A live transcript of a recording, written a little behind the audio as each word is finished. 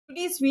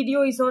Today's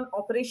video is on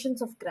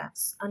operations of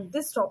graphs, and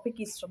this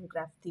topic is from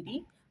graph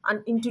theory.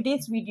 And in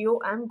today's video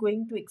I am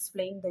going to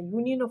explain the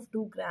union of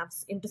two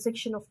graphs,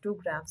 intersection of two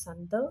graphs,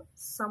 and the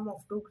sum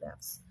of two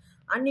graphs.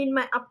 And in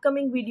my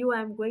upcoming video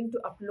I am going to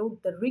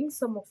upload the ring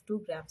sum of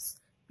two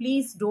graphs.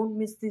 Please don't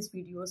miss these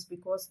videos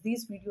because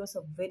these videos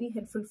are very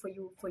helpful for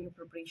you for your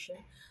preparation,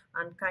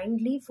 and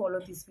kindly follow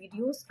these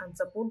videos and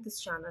support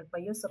this channel by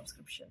your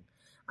subscription.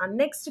 And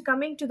next,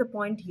 coming to the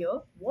point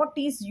here, what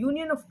is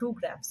union of two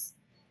graphs?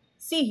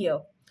 See here,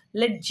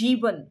 let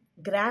G1,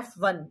 graph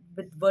 1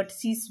 with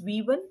vertices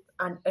V1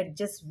 and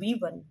edges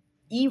V1,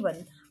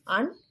 E1,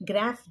 and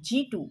graph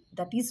G2,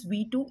 that is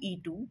V2,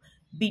 E2,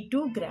 be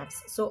two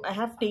graphs. So I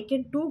have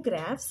taken two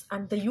graphs,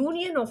 and the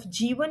union of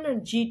G1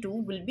 and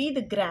G2 will be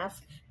the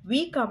graph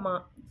V,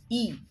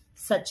 E,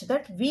 such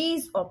that V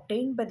is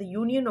obtained by the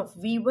union of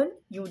V1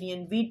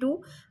 union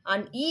V2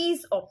 and E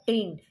is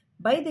obtained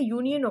by the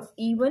union of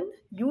E1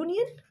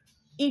 union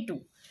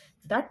E2.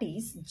 That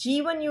is,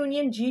 G1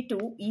 union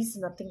G2 is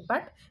nothing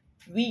but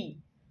V,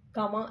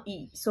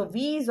 E. So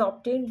V is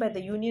obtained by the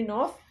union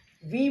of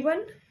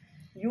V1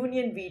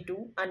 union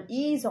V2 and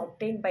E is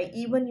obtained by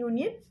E1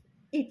 union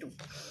E2.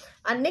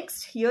 And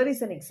next, here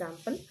is an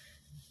example.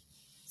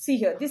 See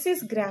here, this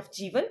is graph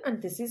G1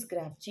 and this is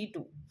graph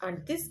G2,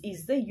 and this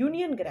is the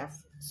union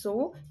graph.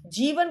 So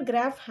G1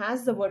 graph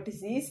has the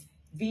vertices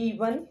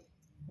V1,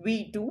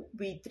 V2,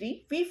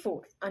 V3,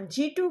 V4, and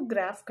G2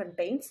 graph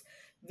contains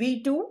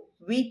V2,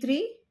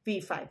 V3,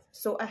 V5.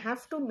 So I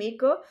have to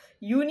make a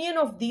union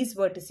of these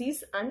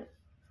vertices and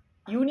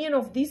union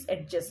of these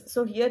edges.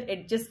 So here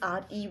edges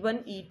are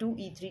E1, E2,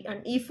 E3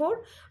 and E4,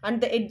 and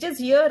the edges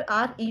here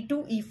are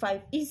E2,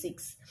 E5,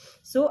 E6.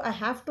 So I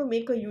have to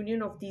make a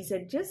union of these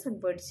edges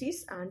and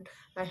vertices, and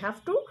I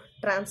have to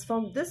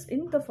transform this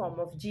in the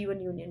form of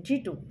G1 union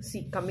G2.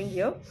 See, coming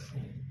here,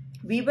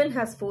 V1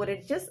 has 4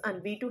 edges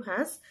and V2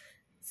 has,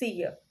 see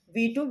here,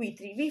 V2,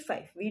 V3,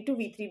 V5, V2,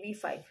 V3,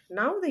 V5.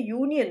 Now the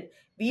union,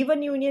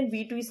 V1 union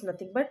V2 is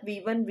nothing but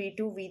V1, V2,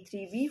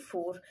 V3,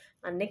 V4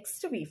 and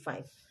next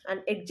V5.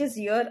 And edges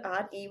here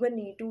are E1,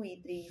 E2,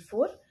 E3,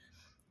 E4,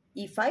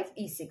 E5,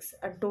 E6,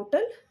 and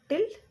total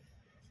till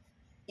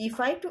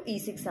E5 to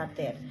E6 are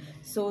there.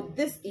 So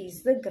this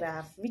is the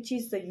graph which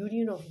is the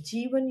union of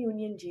G1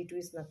 union G2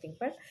 is nothing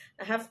but,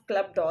 I have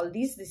clubbed all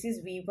these. This is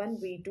V1,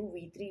 V2,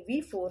 V3,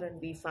 V4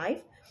 and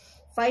V5.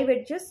 5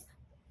 edges,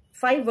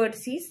 5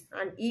 vertices,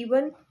 and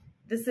E1,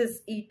 this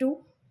is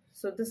E2,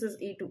 so this is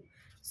E2.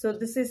 So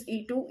this is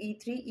E2,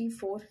 E3,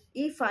 E4,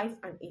 E5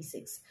 and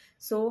E6.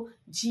 So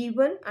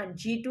G1 and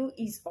G2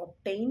 is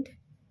obtained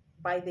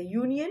by the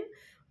union,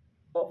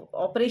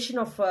 operation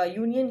of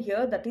union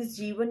here, that is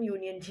G1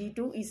 union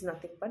G2 is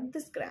nothing but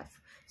this graph.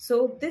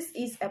 So this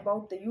is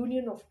about the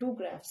union of two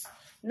graphs.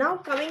 Now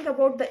coming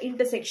about the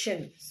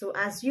intersection. So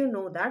as you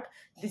know that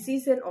this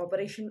is an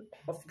operation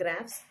of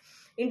graphs.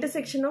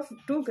 Intersection of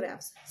two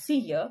graphs.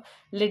 See here,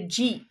 let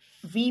G,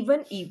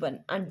 V1, E1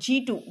 and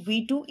G2,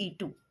 V2,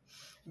 E2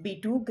 be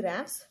two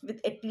graphs with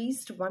at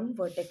least one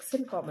vertex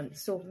in common.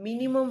 So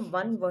minimum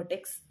one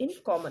vertex in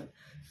common.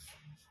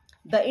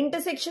 The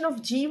intersection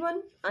of G1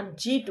 and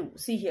G2,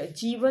 see here,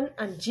 G1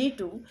 and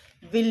G2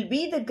 will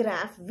be the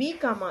graph V,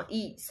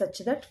 E, such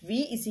that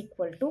V is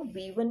equal to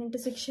V1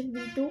 intersection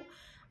V2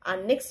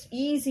 and next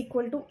E is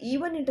equal to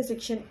E1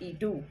 intersection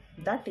E2.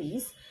 That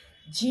is,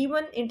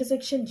 G1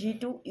 intersection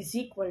G2 is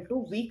equal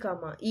to V,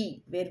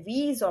 E, where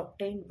V is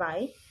obtained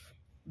by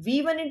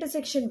V1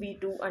 intersection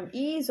V2 and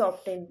E is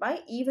obtained by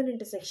E1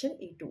 intersection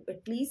E2.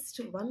 At least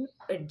one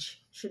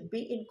edge should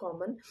be in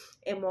common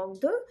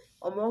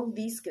among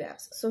these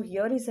graphs. So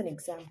here is an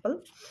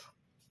example.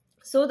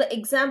 So the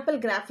example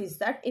graph is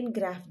that in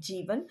graph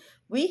G1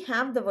 we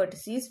have the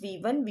vertices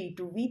V1, V2,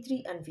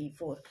 V3 and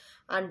V4,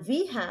 and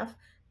we have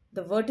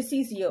the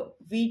vertices here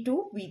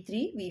V2,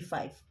 V3,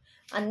 V5.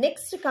 And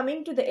next,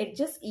 coming to the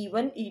edges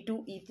E1, E2,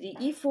 E3,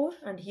 E4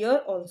 and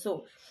here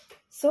also.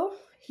 So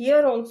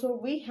here also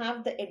we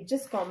have the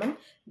edges common,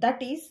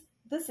 that is,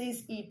 this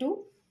is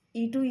E2.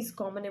 E2 is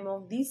common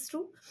among these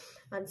two.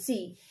 And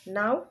see,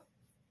 now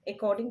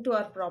according to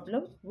our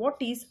problem, what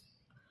is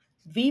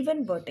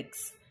V1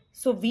 vertex?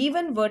 So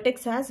V1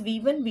 vertex has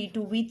V1, V2,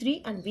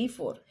 V3 and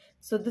V4.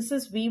 So this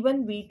is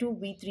V1, V2,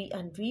 V3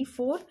 and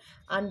V4,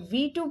 and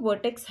V2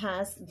 vertex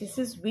has, this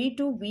is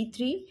V2,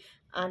 V3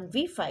 and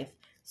V5.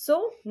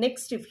 So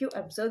next, if you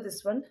observe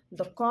this one,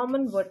 the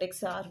common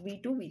vertex are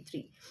V2,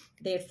 V3.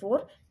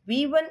 Therefore,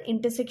 V1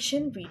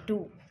 intersection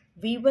V2,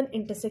 V1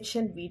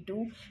 intersection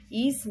V2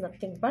 is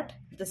nothing but,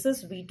 this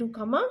is V2,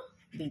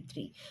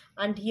 V3.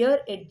 And here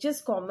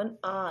edges common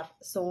are,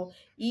 so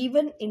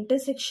E1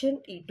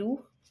 intersection E2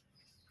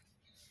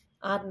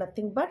 are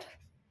nothing but,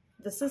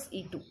 this is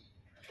E2.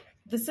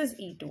 This is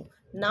E2.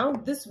 Now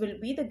this will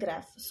be the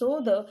graph.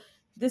 So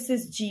this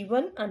is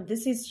G1 and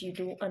this is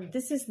G2 and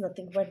this is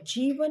nothing but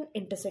G1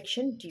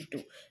 intersection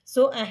G2.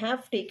 So I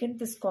have taken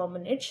this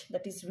common edge,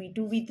 that is V2,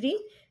 V3.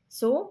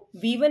 So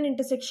V1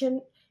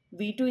 intersection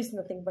V2 is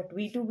nothing but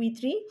V2,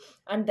 V3,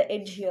 and the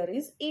edge here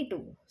is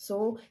E2.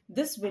 So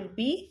this will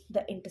be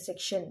the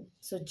intersection.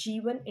 So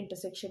G1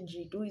 intersection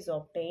G2 is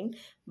obtained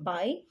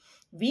by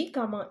V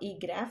comma E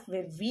graph,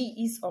 where V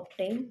is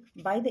obtained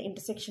by the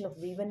intersection of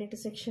V1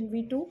 intersection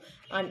V2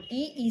 and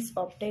E is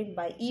obtained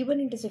by E1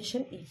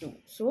 intersection E2.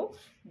 So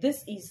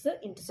this is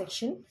the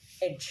intersection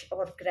edge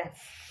or graph.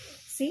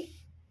 See,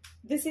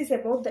 this is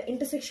about the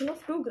intersection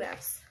of two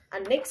graphs.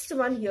 And next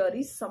one here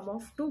is sum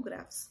of two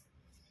graphs.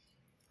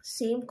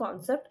 Same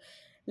concept.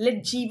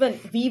 Let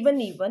G1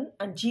 V1 E1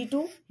 and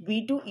G2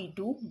 V2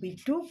 E2 be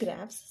two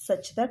graphs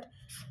such that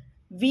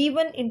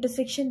V1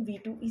 intersection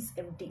V2 is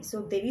empty.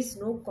 So there is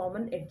no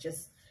common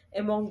edges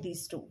among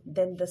these two.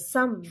 Then the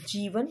sum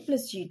G1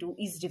 plus G2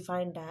 is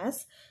defined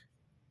as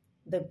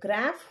the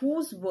graph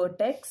whose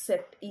vertex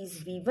set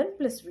is V1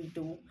 plus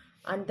V2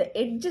 and the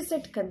edge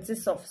set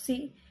consists of,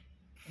 see,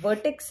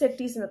 vertex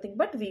set is nothing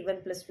but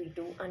V1 plus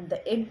V2 and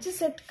the edge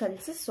set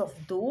consists of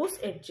those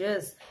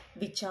edges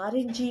which are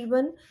in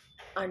G1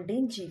 and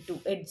in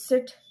G2. Edge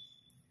set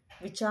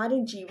which are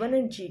in G1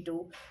 and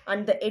G2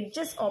 and the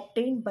edges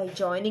obtained by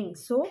joining.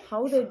 So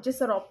how the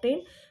edges are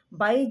obtained?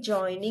 By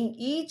joining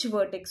each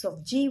vertex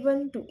of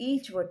G1 to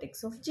each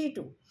vertex of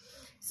G2.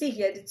 See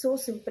here, it's so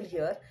simple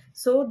here.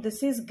 So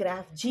this is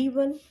graph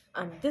G1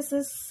 and this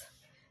is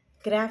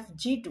graph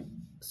G2.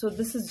 So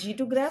this is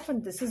G2 graph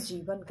and this is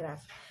G1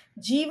 graph.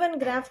 G1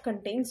 graph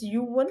contains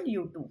U1,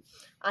 U2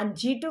 and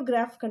G2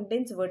 graph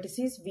contains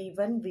vertices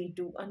V1,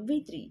 V2 and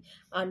V3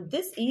 and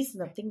this is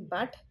nothing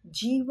but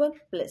G1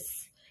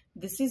 plus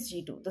this is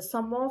G2. The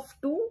sum of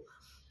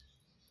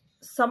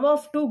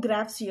two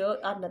graphs here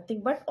are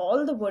nothing but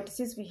all the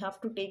vertices we have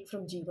to take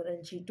from G1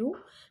 and G2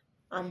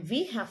 and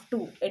we have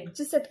to edge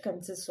set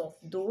consists of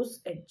those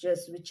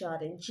edges which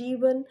are in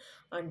G1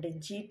 and in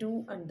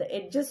G2 and the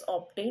edges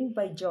obtained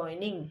by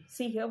joining.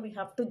 See here, we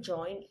have to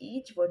join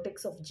each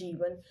vertex of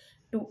G1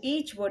 to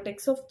each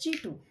vertex of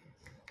G2.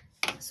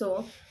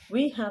 So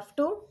we have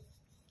to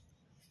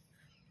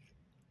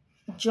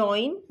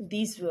join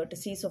these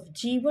vertices of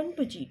G1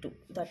 to G2,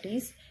 that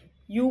is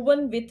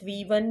U1 with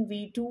V1,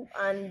 V2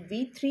 and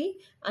V3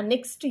 and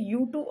next to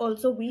U2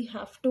 also we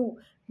have to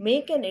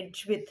make an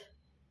edge with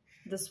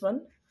this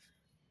one,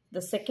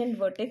 the second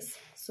vertex.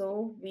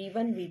 So V1,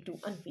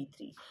 V2 and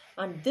V3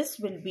 and this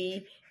will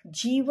be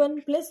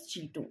G1 plus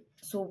G2.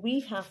 So we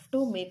have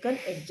to make an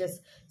edges.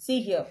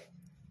 See here,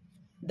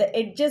 the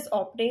edges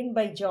obtained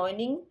by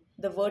joining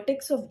the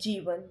vertex of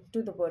G1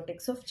 to the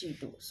vertex of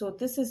G2. So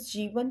this is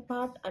G1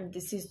 part and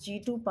this is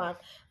G2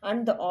 part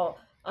and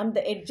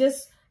the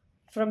edges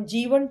from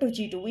G1 to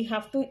G2 we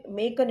have to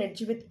make an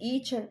edge with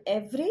each and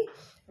every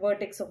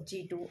vertex of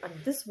G2 and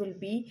this will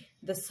be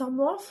the sum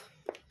of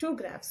two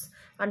graphs.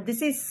 And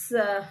this is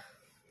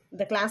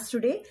the class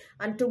today,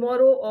 and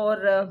tomorrow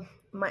or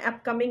my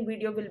upcoming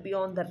video will be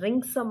on the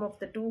ring sum of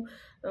the two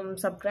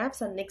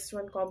subgraphs and next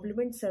one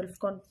complement,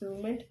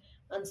 self-complement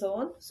and so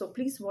on. So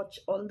please watch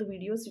all the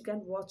videos. You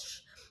can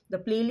watch the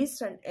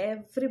playlist and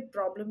every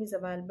problem is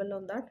available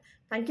on that.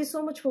 Thank you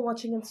so much for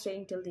watching and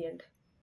staying till the end.